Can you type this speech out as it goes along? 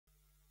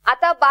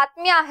आता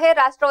बातमी आहे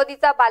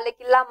राष्ट्रवादीचा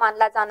बालेकिल्ला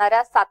मानला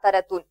जाणाऱ्या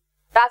साताऱ्यातून।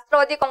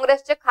 राष्ट्रवादी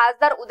काँग्रेसचे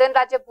खासदार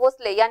उदयनराजे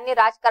भोसले यांनी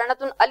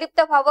राजकारणातून अलिप्त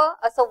व्हावं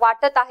असं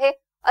वाटत आहे,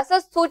 असं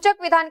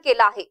सूचक विधान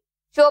केलं आहे।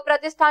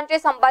 शिवप्रतिष्ठानचे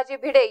संभाजी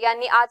भिडे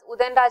यांनी आज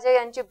उदयनराजे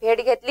यांची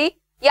भेट घेतली।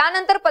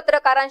 यानंतर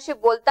पत्रकारांशी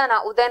बोलताना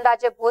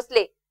उदयनराजे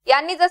भोसले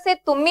यांनी जसे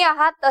तुम्ही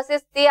आहात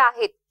तसेच ते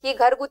आहेत ही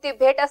घरगुती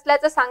भेट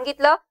असल्याचं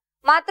सांगितलं।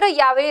 मात्र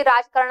यावेळी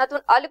राजकारणातून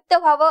अलिप्त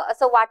व्हावं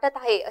असं वाटत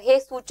आहे हे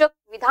सूचक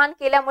विधान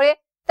केल्यामुळे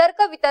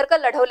तर्कवितर्क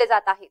लढवले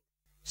जात आहेत।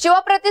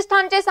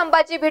 शिवप्रतिष्ठानचे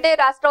संभाजी भिडे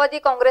राष्ट्रवादी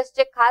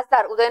काँग्रेसचे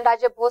खासदार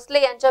उदयनराजे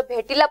भोसले यांच्या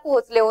भेटीला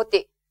पोहोचले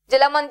होते।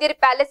 जलमंदिर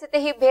पॅलेस येथे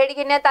ही भेट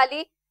घेण्यात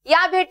आली।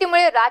 या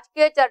भेटीमुळे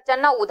राजकीय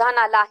चर्चांना उधाण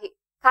आलं आहे।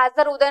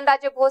 खासदार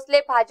उदयनराजे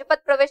भोसले भाजपात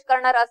प्रवेश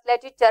करणार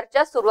असल्याची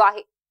चर्चा सुरू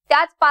आहे।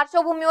 त्याच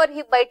पार्श्वभूमीवर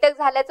ही बैठक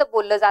झाल्याचं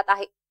बोललं जात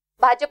आहे।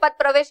 भाजपात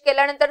प्रवेश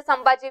केल्यानंतर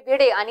संभाजी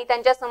भिडे आणि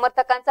त्यांच्या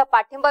समर्थकांचा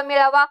पाठिंबा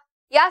मिळावा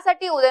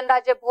यासाठी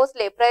उदयनराजे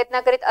भोसले प्रयत्न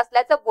करीत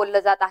असल्याचं बोललं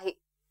जात आहे।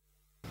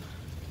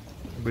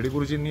 भिडे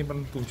गुरुजींनी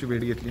पण तुमची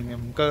भेट घेतली,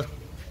 नेमकं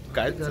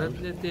काय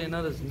घरातले ते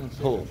येणारच ना?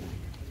 हो,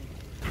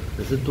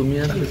 तसं तुम्ही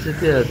आहात तसे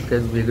ते आहात, काय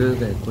वेगळं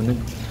काय? कोणी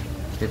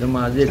त्याचं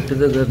माझं एकटं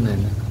घर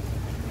नाही ना,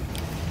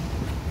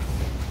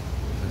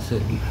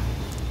 असं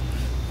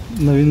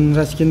नवीन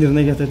राजकीय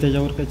निर्णय घेतात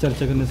त्याच्यावर काही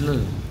चर्चा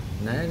करण्याचं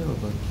नाही ना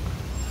बाबा।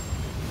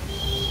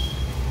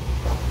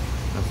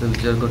 असं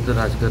विचार करतो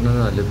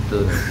राजकारणात आले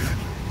तर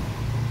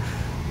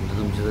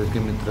तुमच्यासारखे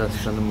मित्र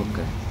असताना मग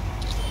काय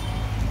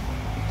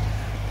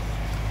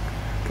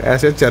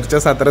अशा चर्चा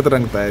साताऱ्यात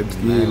रंगतायत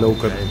की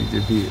लवकर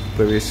बीजेपी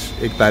प्रवेश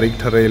 1 तारीख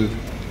ठरेल,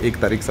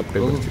 1 तारीख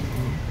सप्टेंबरची।